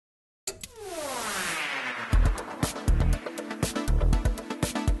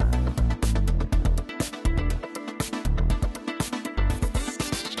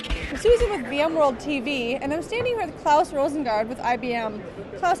Susie with VMworld TV, and I'm standing here with Klaus Rosengard with IBM.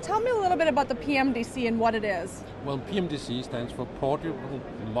 Klaus, tell me a little bit about the PMDC and what it is. Well, PMDC stands for Portable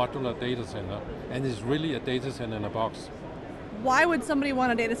Modular Data Center, and is really a data center in a box. Why would somebody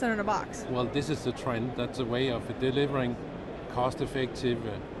want a data center in a box? Well, this is the trend. That's a way of delivering cost-effective,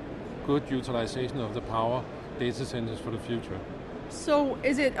 good utilization of the power data centers for the future. So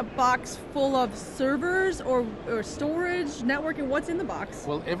is it a box full of servers or storage, networking? What's in the box?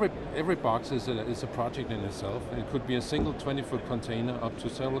 Well, every box is a project in itself. It could be a single 20-foot container up to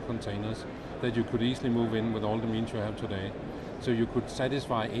several containers that you could easily move in with all the means you have today. So you could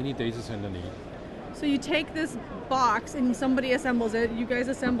satisfy any data center need. So you take this box and somebody assembles it, you guys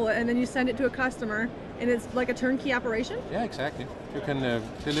assemble it, and then you send it to a customer, and it's like a turnkey operation? Yeah, exactly. You can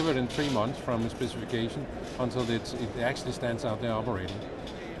deliver it in 3 months from specification until it actually stands out there operating.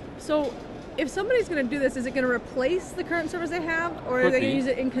 So if somebody's going to do this, is it going to replace the current servers they have, or are they going to use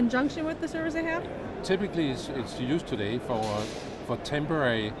it in conjunction with the servers they have? Typically it's used today for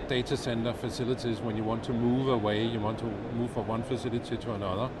temporary data center facilities when you want to move away, you want to move from one facility to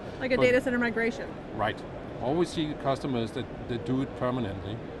another. Like a data center migration? Right. Always see customers that do it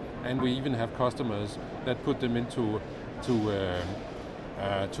permanently, and we even have customers that put them into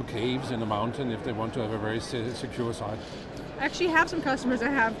caves in the mountain if they want to have a very secure site. I actually have some customers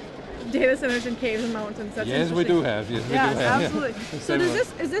that have data centers in caves and mountains. That's yes, we do have. Yes, we do have. Absolutely. So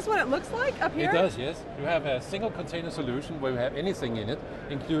is this what it looks like up here? It does, yes. You have a single container solution where you have anything in it,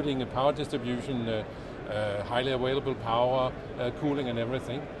 including a power distribution, highly available power, cooling and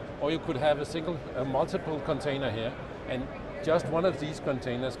everything. Or you could have a multiple container here, and just one of these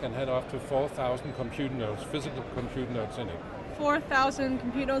containers can have up to 4,000 compute nodes, physical compute nodes in it. 4,000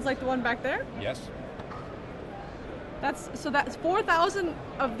 compute nodes like the one back there? Yes. That's 4,000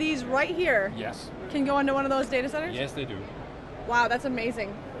 of these right here. Yes. Can go into one of those data centers? Yes, they do. Wow, that's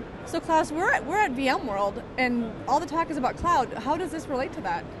amazing. So Klaus, we're at VMworld, and all the talk is about cloud. How does this relate to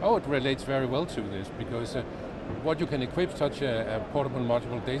that? Oh, it relates very well to this, because what you can equip such a portable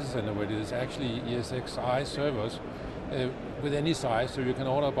modular data center with is actually ESXi servers with any size, so you can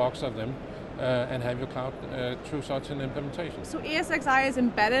order a box of them and have your cloud through such an implementation. So ESXi is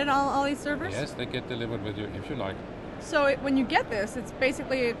embedded on all these servers? Yes, they get delivered with you if you like. So when you get this, it's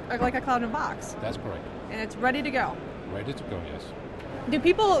basically like a cloud in a box? That's correct. And it's ready to go? Ready to go, yes. Do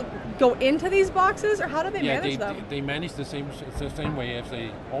people go into these boxes, or how do they manage them? They manage the same way as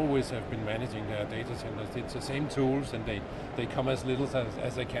they always have been managing their data centers. It's the same tools, and they come as little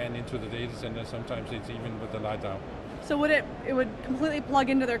as they can into the data center. Sometimes it's even with the light out. So it would completely plug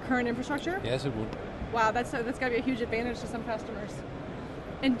into their current infrastructure? Yes, it would. Wow, that's got to be a huge advantage to some customers.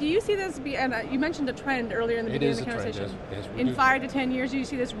 And do you see this be, and you mentioned a trend earlier in the beginning of the conversation. Trend, yes. In 5 to 10 years, do you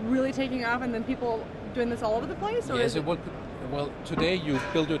see this really taking off and then people doing this all over the place? Or yes, it would. Well, today you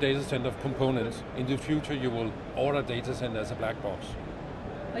build your data center of components. In the future, you will order data center as a black box.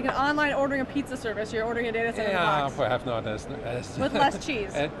 Like an online ordering a pizza service, you're ordering a data center in a box. Yeah, perhaps not as with less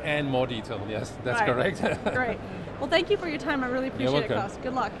cheese. and more detail, yes, that's correct. Great. Well, thank you for your time. I really appreciate it, Klaus.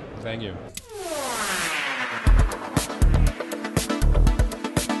 Good luck. Thank you.